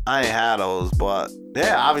I ain't had those, but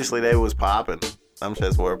yeah, obviously they was popping. Them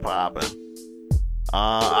shits were popping.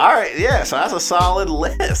 All right, yeah, so that's a solid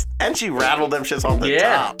list. And she rattled them shits off the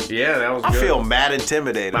top. Yeah, that was I good. feel mad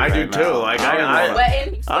intimidated. I do right too. now. Like,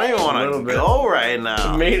 I don't even want Little to bit. go right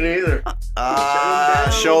now. Me neither.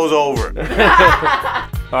 Show's over.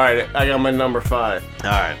 All right, I got my number 5. All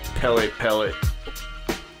right. Pele.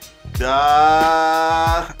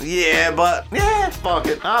 Yeah, but yeah, fuck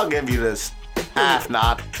it. I'll give you this half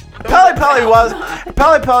nod. Pele was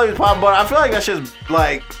popping, but I feel like that shit's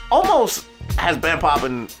like almost has been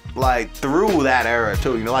popping like through that era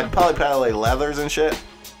too. You know, like Pele leathers and shit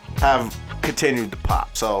have continued to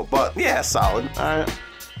pop. So, but yeah, solid. All right.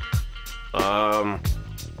 I'm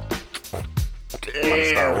gonna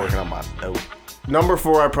start working on my note. Number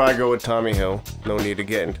 4, I'd probably go with Tommy Hill. No need to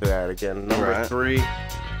get into that again. Number Right. 3,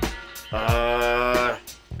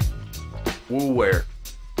 Woo Wear.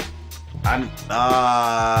 I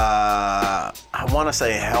want to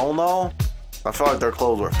say hell no. I feel like their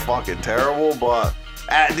clothes were fucking terrible, but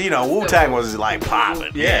you know, Wu-Tang was like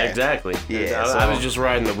popping. Yeah, exactly. Yeah, I was just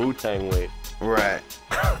riding the Wu-Tang wave. Right.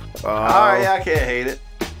 Alright, yeah, I can't hate it.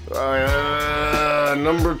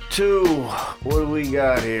 Number 2, what do we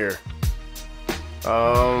got here?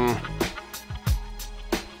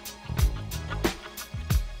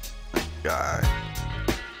 Guy.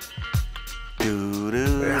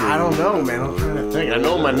 I don't know, man. I'm trying to think. I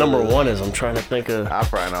know what my number 1 is. I'm trying to think of. I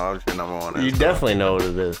probably know what your number 1 is. You definitely know what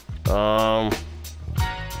it is. I'm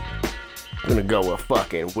gonna go with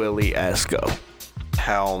fucking Willie Esco.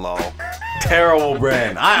 Hell no. Terrible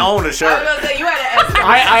brand. I own a shirt. I was gonna say you had an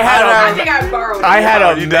I think I borrowed it. had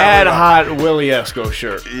a You mad definitely hot Willie Esco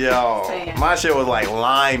shirt. Yo, Damn. my shit was like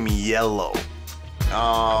lime yellow.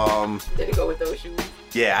 Did it go with those shoes?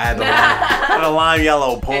 Yeah, I had the lime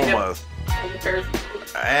yellow Pumas. And the pairs of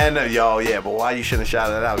shoes? And yeah, but why you shouldn't have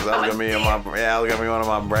shouted that out? Because that was gonna be one of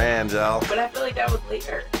my brands, yo. But I feel like that was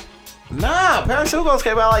later. Nah, Parasugos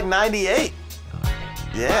came out like 98.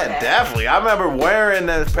 Yeah, Okay. definitely. I remember wearing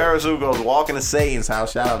the Parasugos, walking to Satan's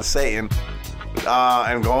house. Shout out to Satan.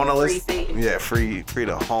 And going to listen. Free Satan. Yeah, free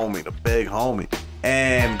the homie, the big homie.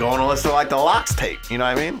 and going to listen to like the Locks tape. You know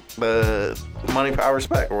what I mean? The Money, Power,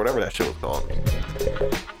 Respect, or whatever that shit was called.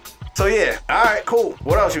 So yeah, all right, cool.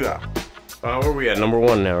 What else you got? Where we at? Number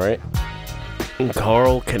 1 now, right?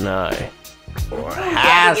 Karl Kani.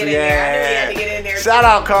 Shout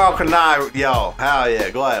out Karl Kani. Yo, hell yeah.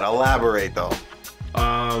 Go ahead. Elaborate though.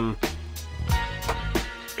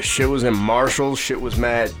 Shit was in Marshalls. Shit was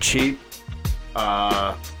mad cheap.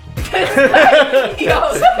 This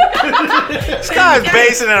guy's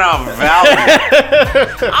basing it on value.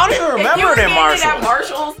 I don't even remember it in Marshalls. At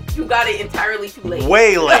Marshalls, you got it entirely too late.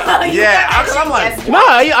 Way late. Yeah, I'm like, no,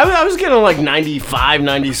 I was getting like 95,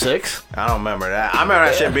 96. I don't remember that. I remember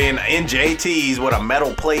that shit being in JT's with a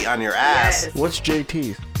metal plate on your ass. Yes. What's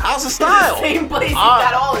JT's? House of Style. Same place you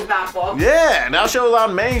got all his knockoff. Yeah, and that shit was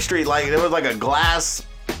on Main Street. Like, there was like a glass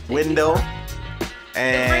window. The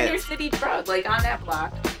And Ringer City Drug, like on that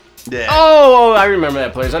block. yeah. Oh, I remember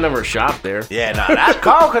that place. I never shopped there. Yeah, nah, that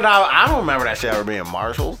Karl Kani, I don't remember that shit ever being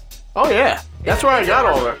Marshalls. Oh, yeah. That's where I got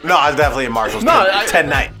all that. No, I was definitely in Marshalls. No, 10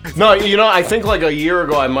 night. No, you know, I think like a year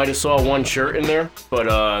ago I might have saw one shirt in there, but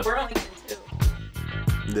Burlington too.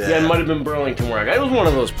 yeah, it might have been Burlington where I got. It was one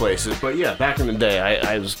of those places, but yeah, back in the day,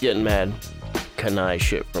 I was getting mad Kani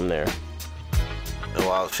shit from there.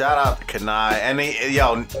 Well, shout out to Kani, and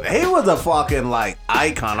he was a fucking like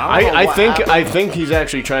icon. I think he's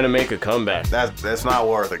actually trying to make a comeback. That's not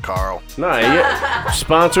worth it, Carl. Nah, yeah.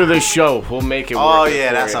 Sponsor this show. We'll make it work. Oh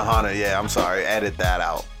yeah, that's 100. Yeah, I'm sorry. Edit that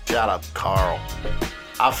out. Shout out to Carl.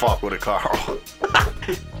 I fuck with it, Carl.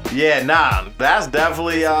 Yeah, nah, that's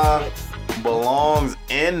definitely belongs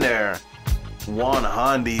in there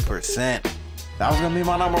 100%. That was gonna be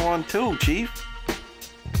my number 1 too, Chief.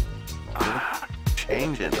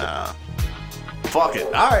 Change it now. Fuck it.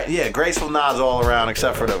 All right, yeah, graceful nods all around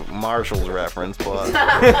except for the Marshalls reference, but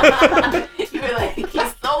You were like, he's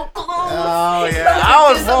so close. oh He's yeah, so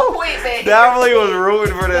I was disappointed. definitely was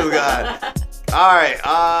rooting for this guy. All right,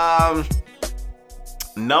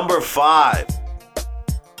 number 5,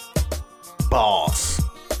 Boss.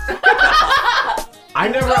 I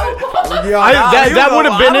never. That would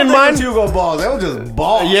have been in mine. Hugo Boss. That was just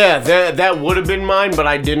Boss. Yeah, that would have been mine, but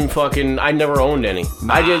I didn't I never owned any. It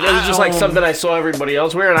was just like something I saw everybody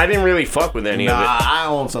else wear, and I didn't really fuck with any of it. I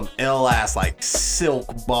own some ill ass like silk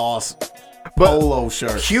Boss polo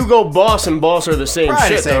shirts. Hugo Boss and Boss are the same Probably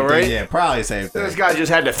shit, the same though, thing, right? yeah, probably the same thing. This guy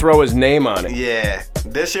just had to throw his name on it. Yeah,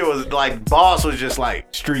 this shit was like Boss was just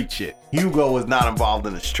like street shit. Hugo was not involved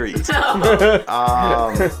in the streets.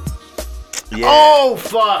 Yeah. Oh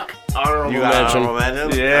fuck! Honorable You got mention. honorable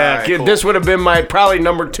mention? Yeah, Alright, cool. this would have been my probably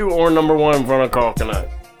number 2 or number 1 in front of Karl Kani.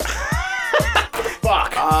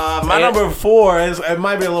 Fuck. My number 4 is, it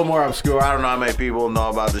might be a little more obscure. I don't know how many people know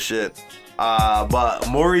about the shit. But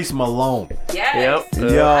Maurice Malone. Yes.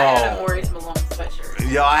 Yep. Yo. I had a Maurice Malone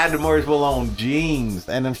sweatshirt. Yo, I had the Maurice Malone jeans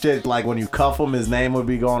and them shit, like when you cuff him, his name would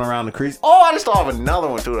be going around the crease. Oh, I just thought of another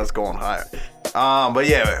one too that's going higher. But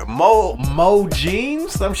yeah, Mo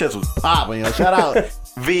jeans, them shits was popping, yo. Shout out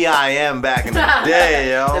VIM back in the day,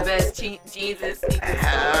 yo. The best jeans and sneakers.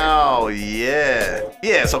 Hell yeah.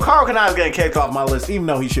 Yeah, so Karl Kani's getting kicked off my list, even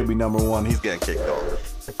though he should be number 1, he's getting kicked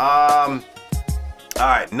off.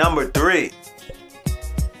 Alright, number 3.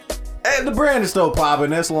 And the brand is still popping.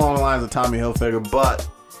 That's along the lines of Tommy Hilfiger, but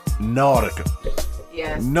Nautica.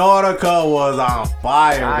 Yes. Nautica was on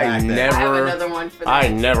fire back then. I have another one for that. I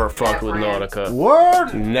never fucked with Nautica.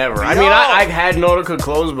 Word? Never. I Yo. mean, I've had Nautica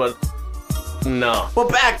clothes, but no. But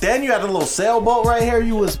back then, you had the little sailboat right here.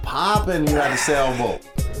 You was popping. You had a sailboat.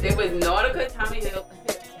 It was Nautica, Tommy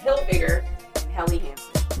Hilfiger, and Helly Hansen.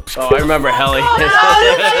 Oh, I remember Helly.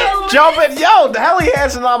 Jumping, yo, the Helly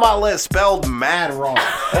Hansen on my list spelled mad wrong.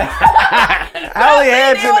 Helly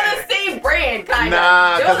Hansen. They were the same brand, kind of.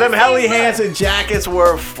 Nah, because them Helly Hansen jackets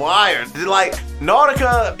were fire. Like,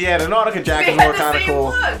 Nautica, yeah, the Nautica jackets were kind of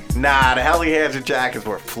cool. Nah, the Helly Hansen jackets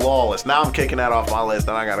were flawless. Now I'm kicking that off my list,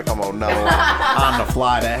 and I got to come up with another one on the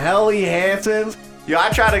fly. The Helly Hansens, yo, I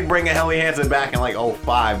tried to bring a Helly Hansen back in like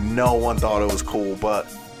 05. No one thought it was cool, but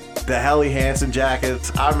the Helly Hansen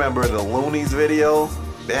jackets, I remember the Loonies video.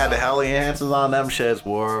 They had the Helly Hansens on them shits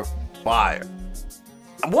were fire.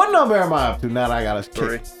 What number am I up to now that I got a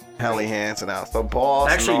 3? Helly Hansen out. So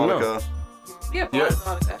Boss, Actually, Nautica. no. Yeah, Boss,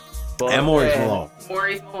 Nautica. And Maurice Malone.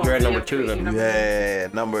 Maurice Malone. You're at number 2 then. Yeah,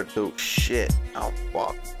 number 2. Shit. Oh,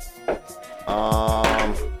 fuck.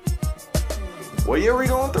 What year are we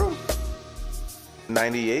going through?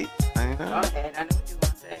 98? 99? Okay, I know what you want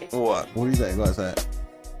to say. What? What do you think? What's that?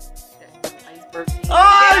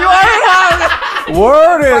 Oh, you already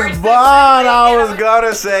Word is bond. I was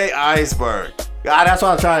gonna say Iceberg. God, that's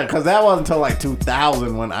what I'm trying, because that wasn't until like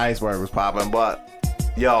 2000 when Iceberg was popping. But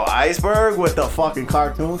Yo, Iceberg with the fucking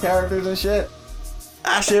cartoon characters and shit.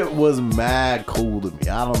 That shit was mad cool to me.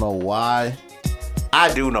 I don't know why.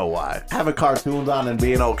 I do know why. Having cartoons on and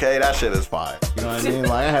being okay, that shit is fine. You know what I mean?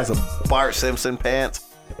 Like, I had some Bart Simpson pants.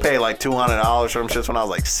 Paid like $200 for them shits when I was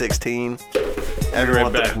like 16.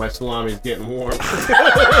 Everyone back, my salami's getting warm.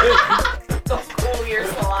 Cool your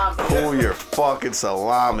salami. Cool your fucking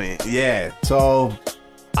salami. Yeah, so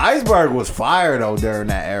Iceberg was fire though during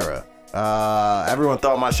that era. Everyone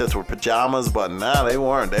thought my shits were pajamas, but nah, they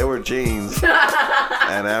weren't. They were jeans.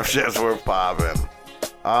 And them shits were popping.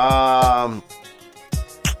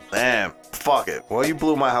 Damn, fuck it. Well, you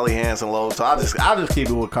blew my Helly Hansen load, so I'll just keep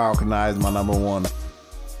it with Karl Kani as my number one.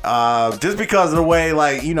 Just because of the way,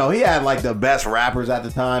 like, you know, he had like the best rappers at the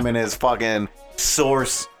time in his fucking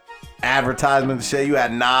Source advertisement and shit. You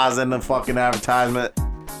had Nas in the fucking advertisement.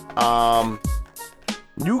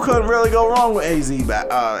 You couldn't really go wrong with AZ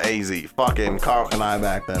fucking Karl Kani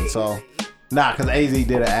back then. So, nah, cause AZ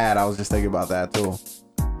did an ad. I was just thinking about that too.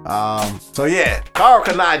 So yeah, Karl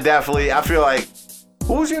Kani definitely. I feel like,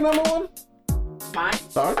 who's your number one? Mine?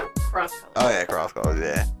 Sorry? Crosscolors. Oh yeah, Crosscolors,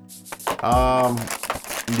 yeah.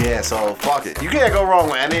 Yeah, so fuck it. You can't go wrong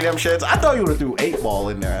with any of them shits. I thought you would have threw 8 Ball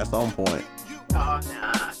in there at some point. Oh,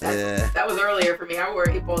 nah. That was earlier for me. I wore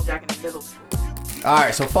 8 Ball jacket in middle school.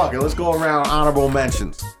 Alright, so fuck it. Let's go around honorable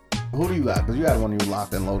mentions. Who do you got? Because you had one you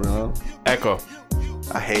locked and loaded on. Echo.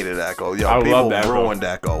 I hated Echo. Yo, I people loved Echo. ruined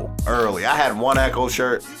Echo early. I had one Echo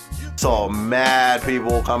shirt. Saw mad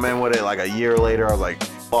people come in with it like a year later. I was like,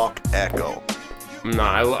 fuck Echo.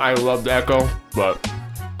 Nah, I loved Echo, but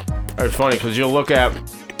it's funny because you look at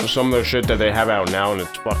some of the shit that they have out now and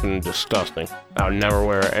it's fucking disgusting. I would never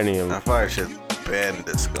wear any of them. That fire shit's been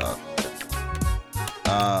disgusting.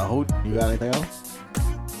 Who? You got anything else?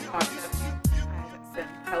 I said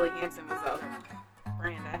Helly Hansen was the other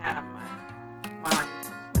brand I had on my mind.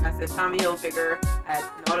 And I said Tommy Hilfiger, I had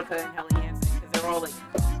Nautica and Helly Hansen because they're all like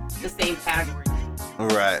the same category.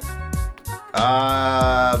 Right.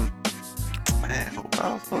 Man, who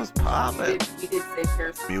else was popping? We did say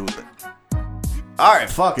Pierce. Music. Alright,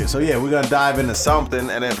 fuck it. So yeah, we're gonna dive into something,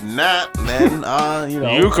 and if not, then you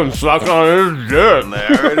know. You can suck on his dick.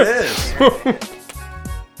 There it is.